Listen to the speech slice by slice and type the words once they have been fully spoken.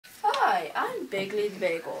I'm Bagle the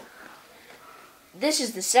Bagel. This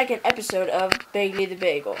is the second episode of Bagle the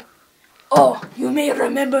Bagel. Oh, you may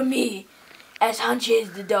remember me as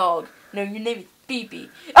Hunches the dog. No, your name is Pee-Pee.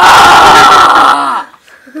 Ah!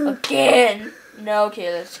 Again. No,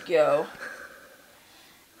 okay, let's go.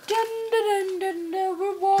 Dun, dun, dun, dun, dun.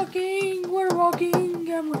 We're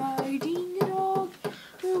walking, I'm riding the dog.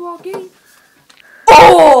 We're walking.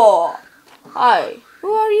 Oh! Hi,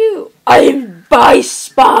 who are you? I'm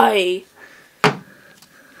Spy.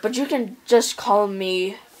 But you can just call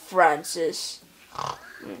me Francis. Oh,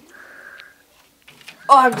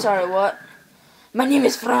 I'm sorry, what? My name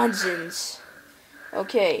is Francis.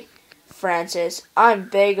 Okay, Francis, I'm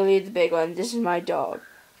Bagle the Bagel, and this is my dog.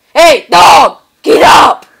 Hey, dog! Get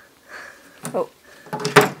up! Oh,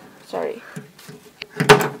 sorry.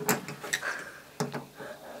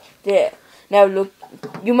 There. Now look,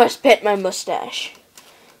 you must pet my mustache.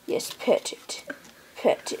 Yes, pet it.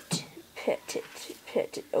 Pet it. Pet it.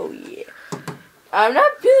 Pet it. Oh, yeah. I'm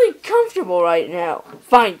not feeling comfortable right now.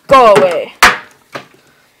 Fine, go away.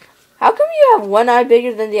 How come you have one eye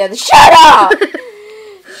bigger than the other? Shut up!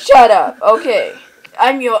 Shut up. Okay.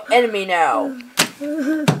 I'm your enemy now.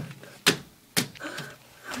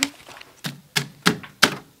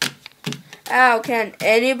 How can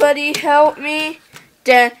anybody help me?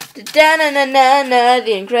 Da-na-na-na-na,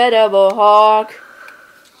 the Incredible Hulk.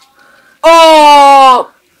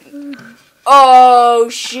 Oh! Oh,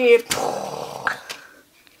 shit.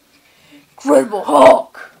 Incredible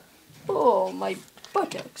Hulk. Oh, my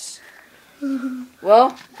buttocks.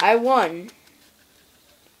 Well, I won.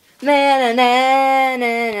 Na na na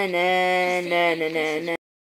na na na na na na.